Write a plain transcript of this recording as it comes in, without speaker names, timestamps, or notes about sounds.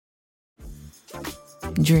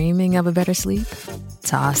Dreaming of a better sleep?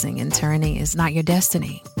 Tossing and turning is not your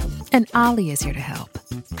destiny. And Ollie is here to help.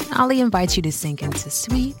 Ollie invites you to sink into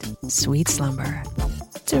sweet, sweet slumber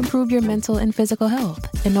to improve your mental and physical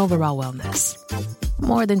health and overall wellness.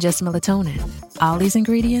 More than just melatonin, Ollie's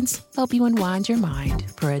ingredients help you unwind your mind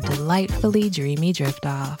for a delightfully dreamy drift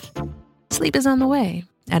off. Sleep is on the way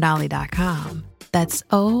at Ollie.com. That's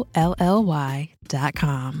OLLY.com.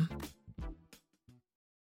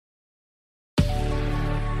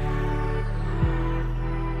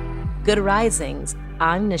 Good risings.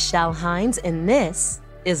 I'm Nichelle Hines, and this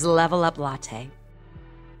is Level Up Latte.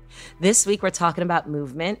 This week, we're talking about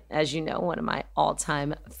movement, as you know, one of my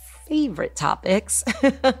all-time favorite topics.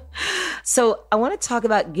 So I want to talk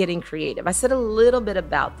about getting creative. I said a little bit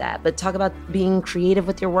about that, but talk about being creative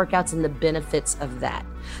with your workouts and the benefits of that.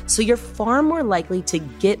 So you're far more likely to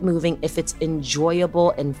get moving if it's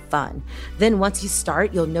enjoyable and fun. Then once you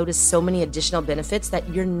start, you'll notice so many additional benefits that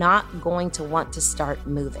you're not going to want to start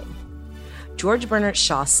moving. George Bernard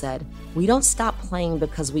Shaw said, "We don't stop playing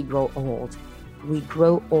because we grow old. We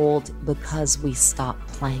grow old because we stop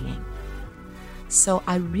playing." So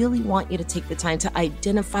I really want you to take the time to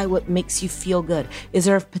identify what makes you feel good. Is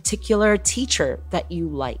there a particular teacher that you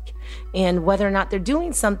like? And whether or not they're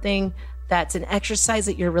doing something that's an exercise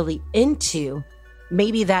that you're really into,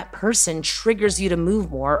 maybe that person triggers you to move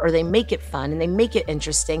more, or they make it fun and they make it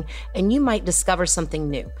interesting, and you might discover something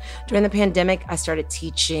new. During the pandemic, I started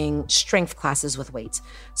teaching strength classes with weights.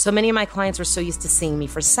 So many of my clients were so used to seeing me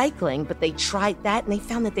for cycling, but they tried that and they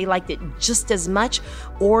found that they liked it just as much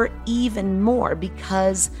or even more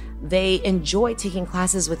because they enjoy taking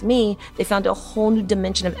classes with me. They found a whole new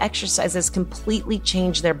dimension of exercise that's completely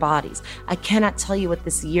changed their bodies. I cannot tell you what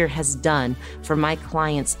this year has done for my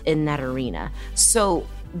clients in that arena. So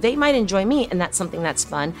they might enjoy me, and that's something that's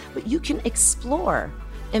fun, but you can explore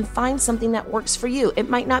and find something that works for you. It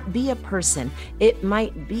might not be a person. It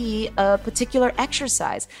might be a particular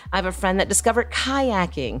exercise. I have a friend that discovered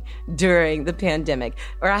kayaking during the pandemic,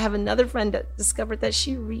 or I have another friend that discovered that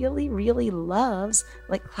she really, really loves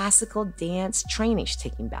like classical dance training. She's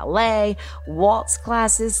taking ballet, waltz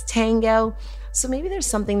classes, tango. So maybe there's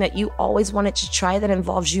something that you always wanted to try that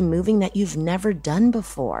involves you moving that you've never done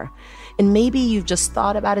before. And maybe you've just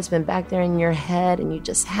thought about it, it's been back there in your head and you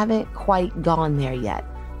just haven't quite gone there yet.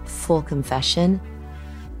 Full confession,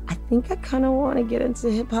 I think I kind of want to get into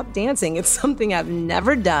hip hop dancing. It's something I've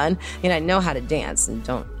never done, and I know how to dance,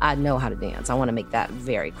 I know how to dance. I want to make that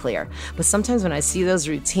very clear. But sometimes when I see those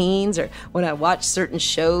routines or when I watch certain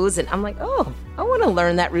shows and I'm like, oh, I want to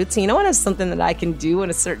learn that routine. I want to have something that I can do when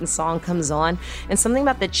a certain song comes on. And something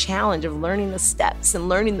about the challenge of learning the steps and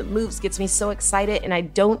learning the moves gets me so excited, and I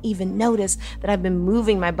don't even notice that I've been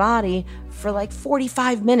moving my body for like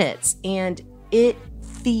 45 minutes, and it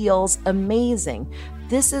feels amazing.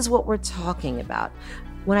 This is what we're talking about.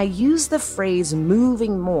 When I use the phrase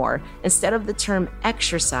moving more instead of the term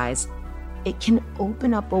exercise, it can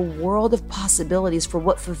open up a world of possibilities for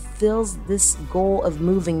what fulfills this goal of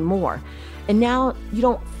moving more. And now you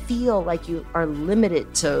don't feel like you are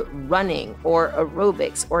limited to running or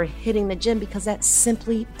aerobics or hitting the gym, because that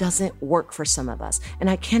simply doesn't work for some of us. And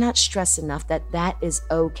I cannot stress enough that that is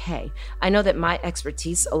okay. I know that my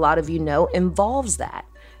expertise, a lot of you know, involves that.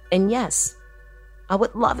 And yes, I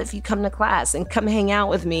would love if you come to class and come hang out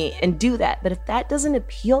with me and do that. But if that doesn't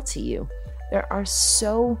appeal to you, there are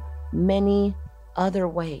so many other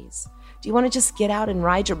ways. Do you want to just get out and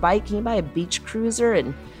ride your bike? Can you buy a beach cruiser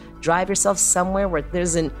and drive yourself somewhere where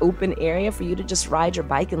there's an open area for you to just ride your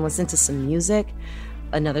bike and listen to some music?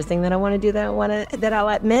 Another thing that I want to do that I'll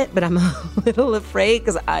admit, but I'm a little afraid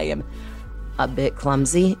because I am a bit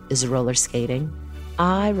clumsy, is roller skating.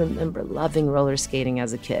 I remember loving roller skating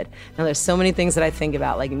as a kid. Now there's so many things that I think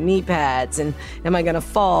about, like knee pads and am I gonna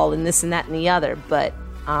fall and this and that and the other, but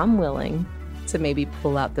I'm willing to maybe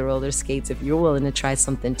pull out the roller skates if you're willing to try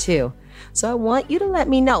something too. So I want you to let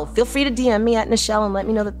me know. Feel free to DM me at Nichelle and let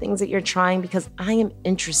me know the things that you're trying, because I am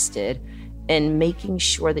interested in making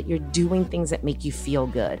sure that you're doing things that make you feel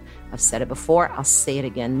good. I've said it before, I'll say it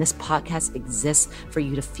again. This podcast exists for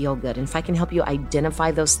you to feel good. And if I can help you identify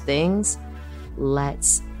those things,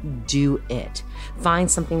 let's do it. Find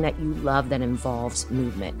something that you love that involves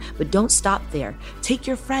movement. But don't stop there. Take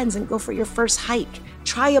your friends and go for your first hike.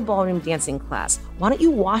 Try a ballroom dancing class. Why don't you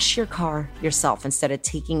wash your car yourself instead of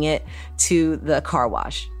taking it to the car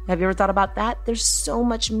wash? Have you ever thought about that? There's so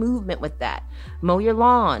much movement with that. Mow your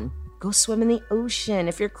lawn. Go swim in the ocean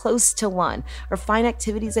if you're close to one, or find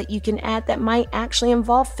activities that you can add that might actually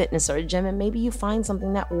involve fitness or a gym, and maybe you find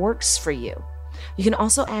something that works for you. You can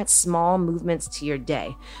also add small movements to your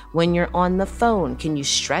day. When you're on the phone, can you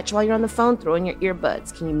stretch while you're on the phone? Throw in your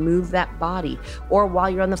earbuds. Can you move that body? Or while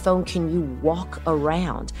you're on the phone, can you walk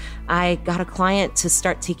around? I got a client to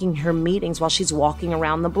start taking her meetings while she's walking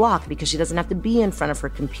around the block because she doesn't have to be in front of her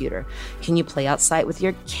computer. Can you play outside with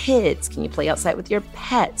your kids? Can you play outside with your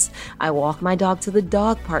pets? I walk my dog to the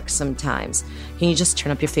dog park sometimes. Can you just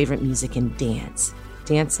turn up your favorite music and dance?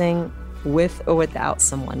 Dancing with or without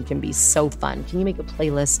someone can be so fun. Can you make a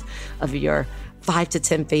playlist of your 5 to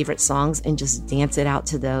 10 favorite songs and just dance it out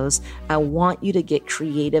to those? I want you to get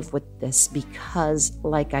creative with this because,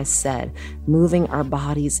 like I said, moving our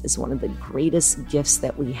bodies is one of the greatest gifts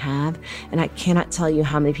that we have. And I cannot tell you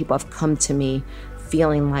how many people have come to me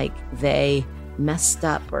feeling like they messed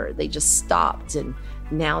up or they just stopped and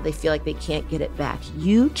now they feel like they can't get it back.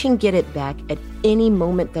 You can get it back at any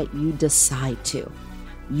moment that you decide to.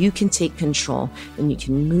 You can take control and you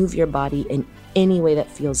can move your body in any way that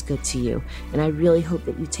feels good to you. And I really hope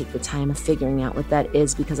that you take the time of figuring out what that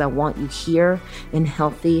is because I want you here and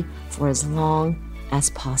healthy for as long as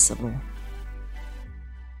possible.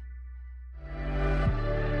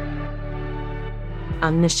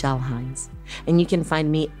 I'm Nichelle Hines, and you can find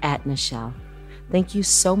me at Nichelle. Thank you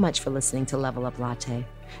so much for listening to Level Up Latte.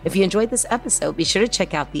 If you enjoyed this episode, be sure to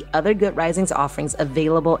check out the other Good Risings offerings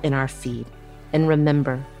available in our feed. And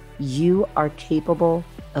remember, you are capable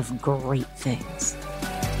of great things.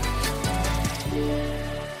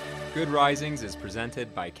 Good Risings is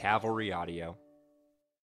presented by Cavalry Audio.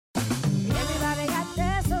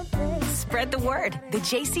 Spread the word. The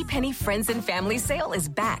JCPenney Friends and Family Sale is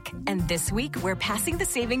back. And this week, we're passing the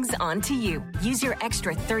savings on to you. Use your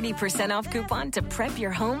extra 30% off coupon to prep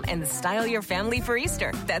your home and style your family for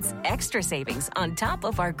Easter. That's extra savings on top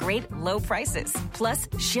of our great low prices. Plus,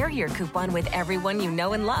 share your coupon with everyone you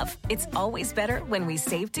know and love. It's always better when we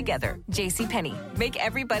save together. JCPenney. Make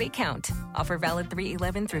everybody count. Offer valid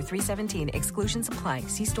 3/11 through 3/17. Exclusions apply.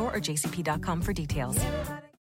 See store or jcp.com for details.